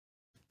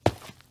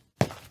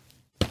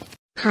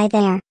Hi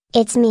there,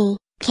 it's me,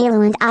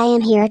 Caillou, and I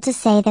am here to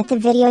say that the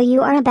video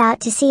you are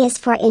about to see is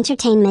for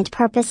entertainment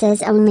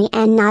purposes only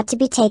and not to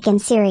be taken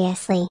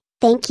seriously.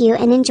 Thank you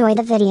and enjoy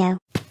the video.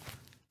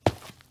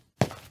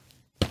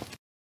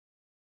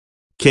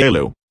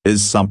 Caillou,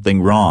 is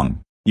something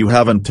wrong? You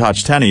haven't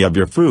touched any of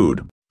your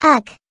food.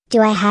 Ugh,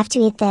 do I have to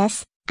eat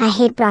this? I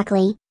hate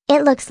broccoli,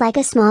 it looks like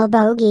a small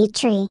bogey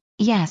tree.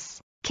 Yes,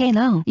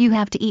 Caillou, you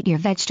have to eat your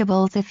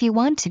vegetables if you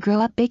want to grow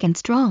up big and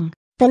strong.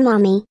 But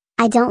mommy,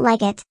 I don't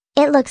like it.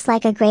 It looks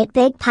like a great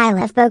big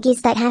pile of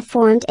bogies that have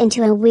formed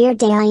into a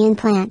weird alien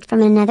plant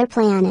from another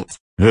planet.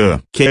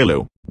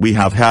 Caillou, we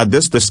have had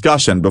this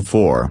discussion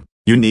before.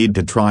 You need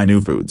to try new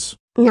foods.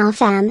 No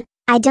fam,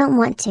 I don't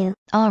want to.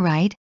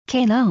 Alright,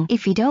 Caillou,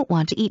 if you don't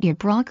want to eat your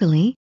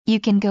broccoli, you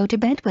can go to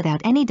bed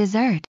without any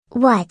dessert.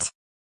 What?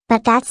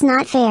 But that's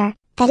not fair,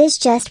 that is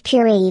just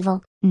pure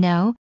evil.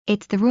 No,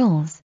 it's the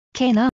rules, Caillou.